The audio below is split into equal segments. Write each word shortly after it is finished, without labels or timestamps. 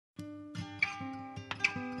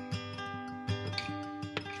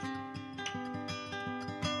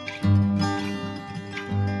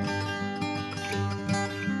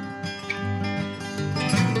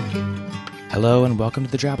Hello and welcome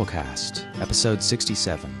to the Drabblecast, episode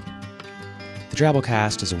 67. The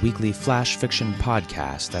Drabblecast is a weekly flash fiction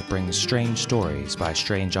podcast that brings strange stories by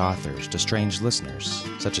strange authors to strange listeners,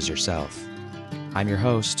 such as yourself. I'm your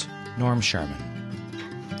host, Norm Sherman.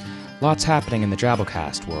 Lots happening in the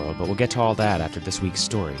Drabblecast world, but we'll get to all that after this week's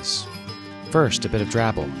stories. First, a bit of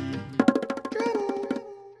Drabble.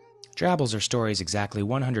 Drabbles are stories exactly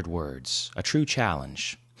 100 words, a true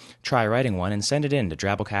challenge. Try writing one and send it in to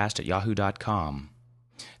drabblecast@yahoo.com.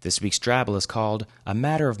 This week's Drabble is called A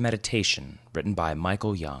Matter of Meditation, written by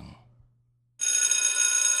Michael Young.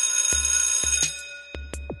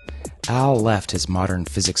 Al left his modern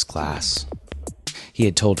physics class. He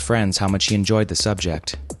had told friends how much he enjoyed the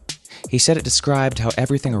subject. He said it described how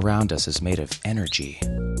everything around us is made of energy.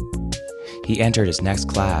 He entered his next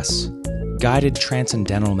class, Guided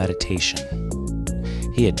Transcendental Meditation.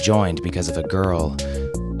 He had joined because of a girl.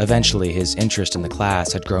 Eventually, his interest in the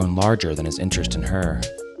class had grown larger than his interest in her.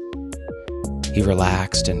 He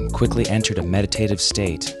relaxed and quickly entered a meditative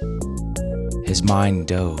state. His mind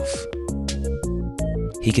dove.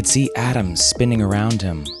 He could see atoms spinning around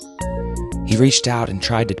him. He reached out and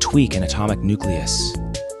tried to tweak an atomic nucleus.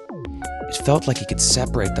 It felt like he could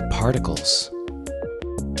separate the particles.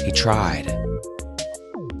 He tried.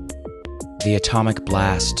 The atomic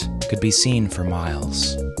blast could be seen for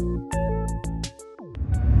miles.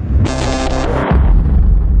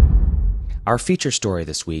 Our feature story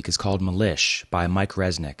this week is called Malish by Mike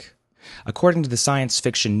Resnick. According to the science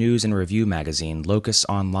fiction news and review magazine Locus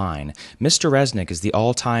Online, Mr. Resnick is the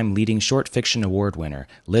all-time leading short fiction award winner,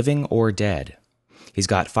 living or dead. He's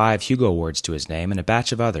got 5 Hugo Awards to his name and a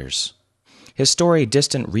batch of others. His story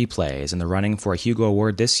Distant Replay is in the running for a Hugo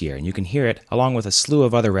Award this year, and you can hear it, along with a slew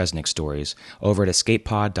of other Resnick stories, over at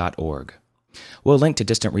escapepod.org. We'll link to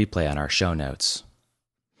Distant Replay on our show notes.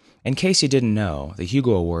 In case you didn't know, the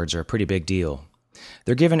Hugo Awards are a pretty big deal.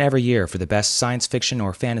 They're given every year for the best science fiction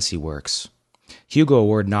or fantasy works. Hugo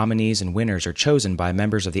Award nominees and winners are chosen by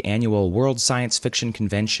members of the annual World Science Fiction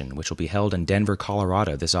Convention, which will be held in Denver,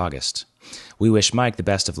 Colorado this August. We wish Mike the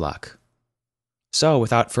best of luck. So,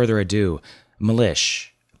 without further ado, Malish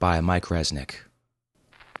by Mike Resnick.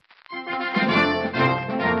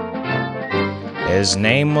 His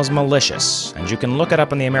name was Malicious, and you can look it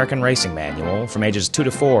up in the American Racing Manual. From ages 2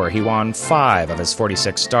 to 4, he won 5 of his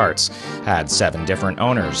 46 starts, had 7 different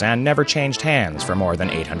owners, and never changed hands for more than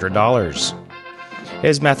 $800.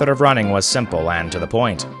 His method of running was simple and to the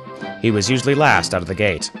point. He was usually last out of the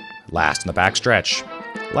gate, last in the backstretch,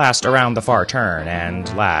 last around the far turn,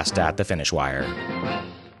 and last at the finish wire.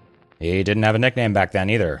 He didn't have a nickname back then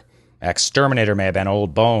either. Exterminator may have been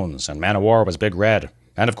Old Bones, and Man o' War was Big Red.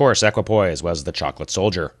 And of course, Equipoise was the Chocolate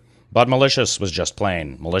Soldier. But Malicious was just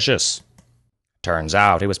plain malicious. Turns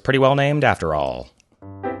out he was pretty well named after all.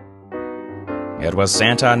 It was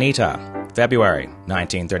Santa Anita, February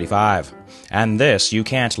 1935. And this you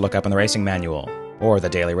can't look up in the racing manual, or the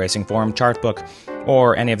Daily Racing Form chart book,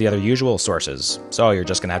 or any of the other usual sources, so you're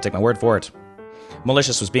just gonna have to take my word for it.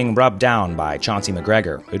 Malicious was being rubbed down by Chauncey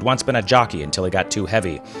McGregor, who'd once been a jockey until he got too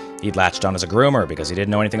heavy. He'd latched on as a groomer because he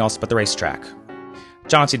didn't know anything else but the racetrack.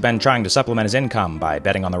 Chauncey'd been trying to supplement his income by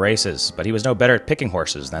betting on the races, but he was no better at picking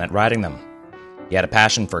horses than at riding them. He had a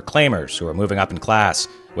passion for claimers who were moving up in class,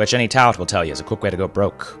 which any tout will tell you is a quick way to go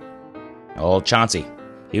broke. Old Chauncey,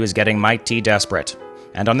 he was getting mighty desperate,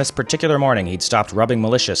 and on this particular morning he'd stopped rubbing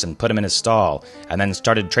Malicious and put him in his stall, and then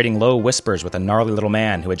started trading low whispers with a gnarly little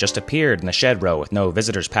man who had just appeared in the shed row with no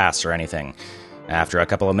visitor's pass or anything. After a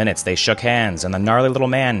couple of minutes they shook hands, and the gnarly little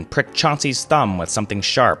man pricked Chauncey's thumb with something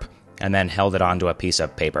sharp, and then held it onto a piece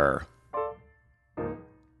of paper.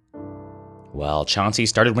 Well, Chauncey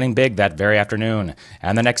started winning big that very afternoon,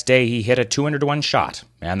 and the next day he hit a 200-to-1 shot,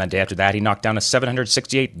 and the day after that he knocked down a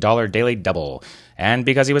 $768 daily double, and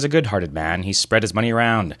because he was a good-hearted man, he spread his money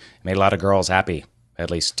around, made a lot of girls happy, at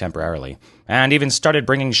least temporarily, and even started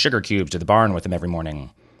bringing sugar cubes to the barn with him every morning.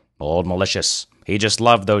 Old Malicious, he just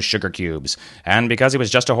loved those sugar cubes, and because he was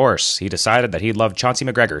just a horse, he decided that he loved Chauncey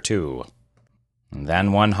McGregor, too. And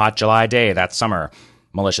then one hot July day that summer,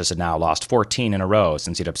 Malicious had now lost 14 in a row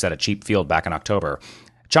since he'd upset a cheap field back in October.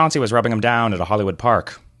 Chauncey was rubbing him down at a Hollywood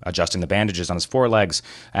park, adjusting the bandages on his forelegs,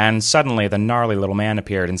 and suddenly the gnarly little man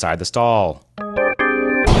appeared inside the stall.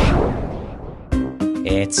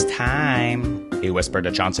 "It's time," he whispered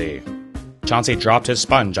to Chauncey. Chauncey dropped his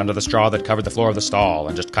sponge under the straw that covered the floor of the stall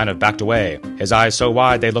and just kind of backed away, his eyes so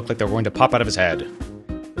wide they looked like they were going to pop out of his head.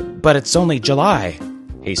 "But it's only July,"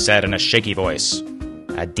 he said in a shaky voice.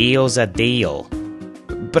 "A deal's a deal."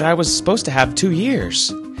 "But I was supposed to have 2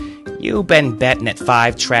 years." "You've been betting at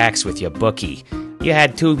 5 tracks with your bookie. You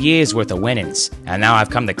had 2 years' worth of winnings, and now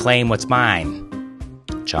I've come to claim what's mine."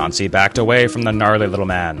 Chauncey backed away from the gnarly little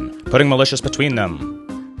man, putting Malicious between them.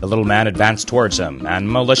 The little man advanced towards him, and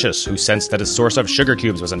Malicious, who sensed that his source of sugar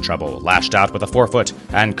cubes was in trouble, lashed out with a forefoot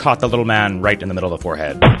and caught the little man right in the middle of the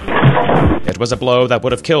forehead. It was a blow that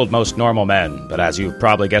would have killed most normal men, but as you've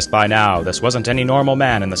probably guessed by now, this wasn't any normal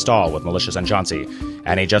man in the stall with Malicious and Chauncey,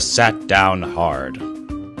 and he just sat down hard.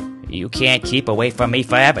 "You can't keep away from me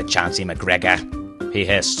forever, Chauncey McGregor," he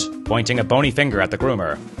hissed, pointing a bony finger at the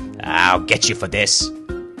groomer. "I'll get you for this."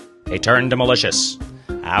 He turned to Malicious.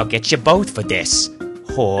 "I'll get you both for this,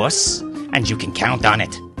 horse, and you can count on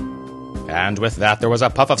it." And with that there was a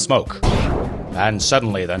puff of smoke, and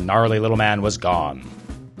suddenly the gnarly little man was gone.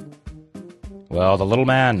 Well, the little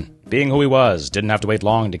man, being who he was, didn't have to wait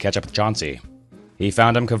long to catch up with Chauncey. He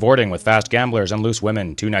found him cavorting with fast gamblers and loose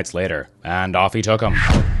women 2 nights later, and off he took him.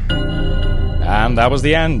 And that was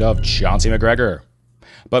the end of Chauncey McGregor.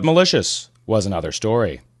 But Malicious was another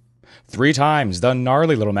story. 3 times the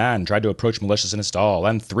gnarly little man tried to approach Malicious in his stall,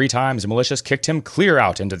 and 3 times Malicious kicked him clear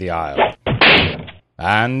out into the aisle.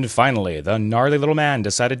 And finally, the gnarly little man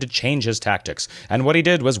decided to change his tactics, and what he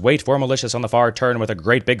did was wait for Malicious on the far turn with a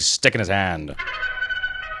great big stick in his hand.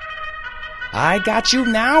 "I got you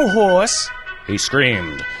now, horse!" he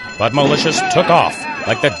screamed, but Malicious took off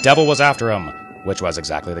like the devil was after him, which was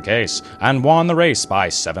exactly the case, and won the race by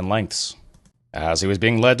 7 lengths. As he was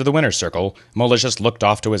being led to the winner's circle, Malicious looked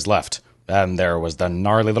off to his left, and there was the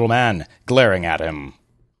gnarly little man glaring at him.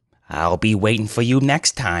 "I'll be waiting for you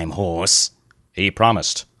next time, horse," he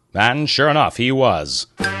promised, and sure enough, he was.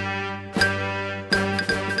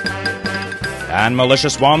 And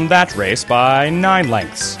Malicious won that race by 9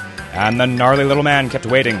 lengths. And the gnarly little man kept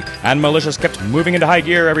waiting, and Malicious kept moving into high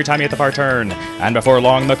gear every time he hit the far turn. And before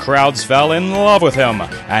long, the crowds fell in love with him.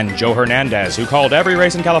 And Joe Hernandez, who called every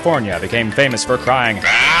race in California, became famous for crying,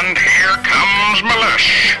 "And here comes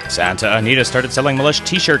Malish." Santa Anita started selling Malish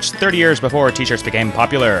t-shirts 30 years before t-shirts became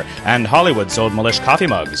popular, and Hollywood sold Malish coffee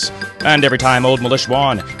mugs. And every time old Malish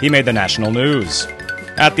won, he made the national news.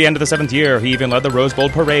 At the end of the 7th year, he even led the Rose Bowl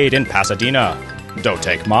parade in Pasadena. Don't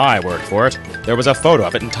take my word for it. There was a photo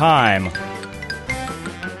of it in Time.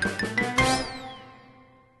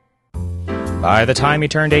 By the time he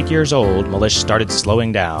turned 8 years old, Malish started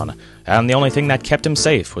slowing down, and the only thing that kept him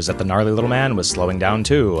safe was that the gnarly little man was slowing down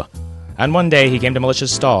too. And one day he came to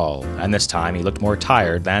Malish's stall, and this time he looked more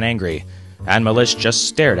tired than angry, and Malish just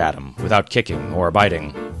stared at him without kicking or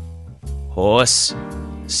biting. "Horse,"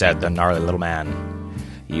 said the gnarly little man,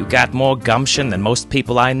 "you got more gumption than most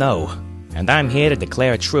people I know, and I'm here to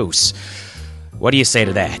declare a truce. What do you say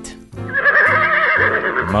to that?"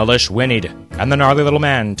 Malish whinnied, and the gnarly little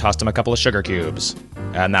man tossed him a couple of sugar cubes,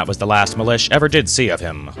 and that was the last Malish ever did see of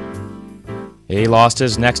him. He lost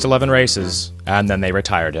his next 11 races, and then they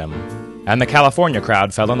retired him, and the California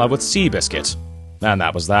crowd fell in love with Seabiscuit, and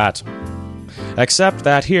that was that. Except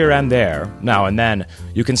that here and there, now and then,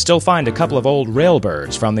 you can still find a couple of old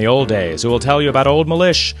railbirds from the old days who will tell you about old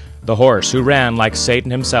Malish, the horse who ran like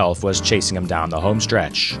Satan himself was chasing him down the home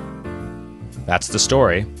stretch. That's the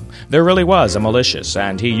story. There really was a Malicious,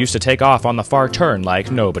 and he used to take off on the far turn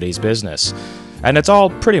like nobody's business. And it's all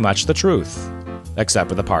pretty much the truth, except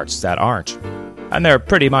for the parts that aren't. And they're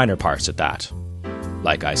pretty minor parts at that.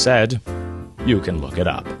 Like I said, you can look it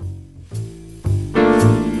up.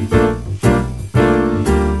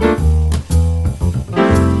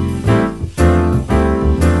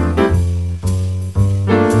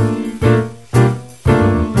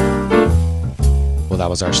 That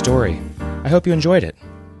was our story. I hope you enjoyed it.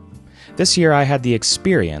 This year I had the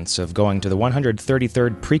experience of going to the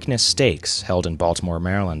 133rd Preakness Stakes held in Baltimore,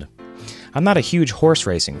 Maryland. I'm not a huge horse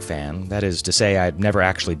racing fan, that is to say I'd never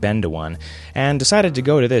actually been to one, and decided to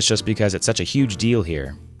go to this just because it's such a huge deal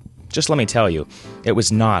here. Just let me tell you, it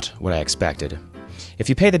was not what I expected. If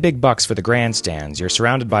you pay the big bucks for the grandstands, you're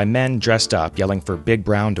surrounded by men dressed up yelling for Big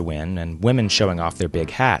Brown to win and women showing off their big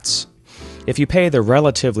hats. If you pay the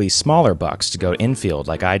relatively smaller bucks to go infield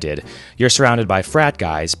like I did, you're surrounded by frat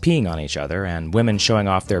guys peeing on each other and women showing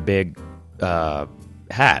off their big,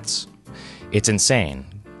 hats. It's insane.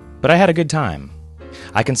 But I had a good time.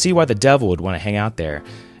 I can see why the devil would want to hang out there.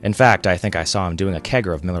 In fact, I think I saw him doing a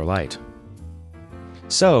kegger of Miller Lite.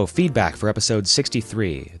 So, feedback for episode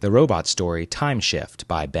 63, The Robot Story Time Shift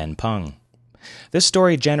by Ben Pung. This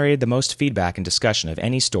story generated the most feedback and discussion of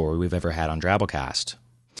any story we've ever had on Drabblecast.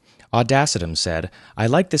 Audacitum said, "I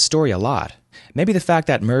like this story a lot. Maybe the fact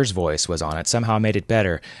that Mur's voice was on it somehow made it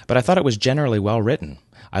better, but I thought it was generally well written.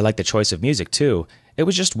 I liked the choice of music, too. It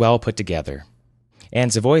was just well put together. Anne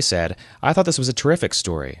Savoy said, I thought this was a terrific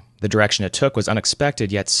story. The direction it took was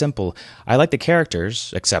unexpected yet simple. I liked the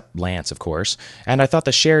characters, except Lance, of course, and I thought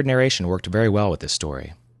the shared narration worked very well with this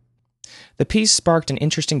story. The piece sparked an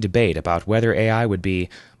interesting debate about whether AI would be,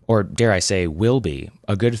 or dare I say, will be,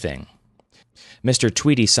 a good thing. Mr.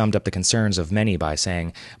 Tweedy summed up the concerns of many by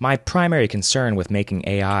saying, My primary concern with making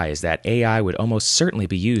AI is that AI would almost certainly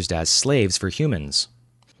be used as slaves for humans.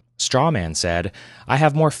 Strawman said, I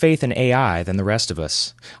have more faith in AI than the rest of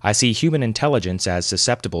us. I see human intelligence as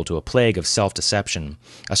susceptible to a plague of self-deception,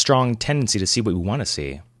 a strong tendency to see what we want to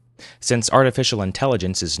see. Since artificial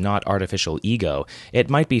intelligence is not artificial ego, it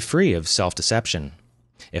might be free of self-deception.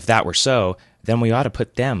 If that were so, then we ought to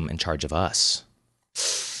put them in charge of us.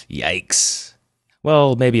 Yikes.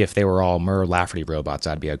 Well, maybe if they were all Murr Lafferty robots,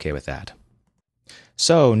 I'd be okay with that.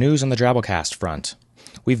 So, news on the Drabblecast front.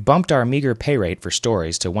 We've bumped our meager pay rate for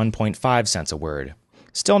stories to 1.5 cents a word.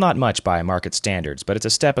 Still not much by market standards, but it's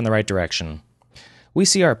a step in the right direction. We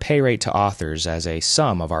see our pay rate to authors as a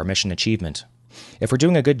sum of our mission achievement. If we're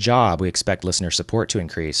doing a good job, we expect listener support to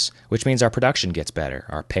increase, which means our production gets better,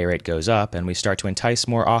 our pay rate goes up, and we start to entice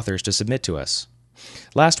more authors to submit to us.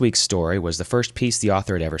 Last week's story was the first piece the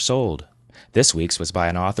author had ever sold. This week's was by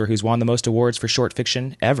an author who's won the most awards for short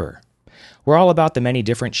fiction ever. We're all about the many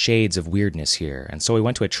different shades of weirdness here, and so we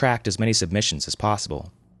want to attract as many submissions as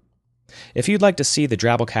possible. If you'd like to see the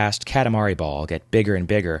Drabblecast Katamari Ball get bigger and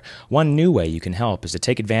bigger, one new way you can help is to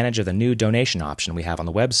take advantage of the new donation option we have on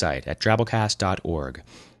the website at drabblecast.org,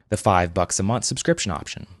 the $5 a month subscription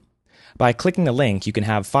option. By clicking the link, you can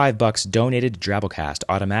have $5 donated to Drabblecast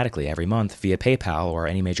automatically every month via PayPal or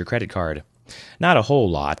any major credit card. Not a whole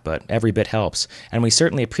lot, but every bit helps, and we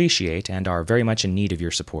certainly appreciate and are very much in need of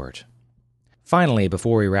your support. Finally,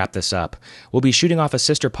 before we wrap this up, we'll be shooting off a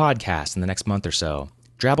sister podcast in the next month or so,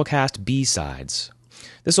 Drabblecast B-Sides.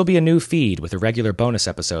 This will be a new feed with irregular bonus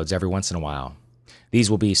episodes every once in a while. These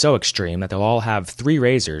will be so extreme that they'll all have 3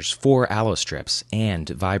 razors, 4 aloe strips, and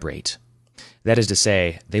vibrate. That is to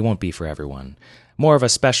say, they won't be for everyone. More of a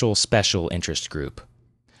special interest group.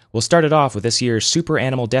 We'll start it off with this year's Super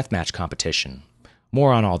Animal Deathmatch competition.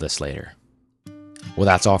 More on all this later. Well,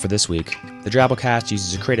 that's all for this week. The Drabblecast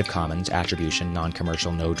uses a Creative Commons Attribution,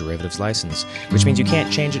 Non-Commercial, No Derivatives license, which means you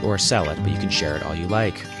can't change it or sell it, but you can share it all you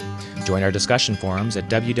like. Join our discussion forums at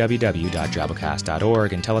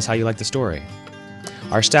www.drabblecast.org and tell us how you like the story.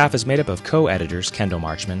 Our staff is made up of co-editors Kendall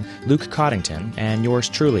Marchman, Luke Coddington, and yours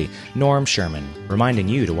truly, Norm Sherman, reminding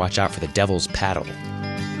you to watch out for the Devil's Paddle.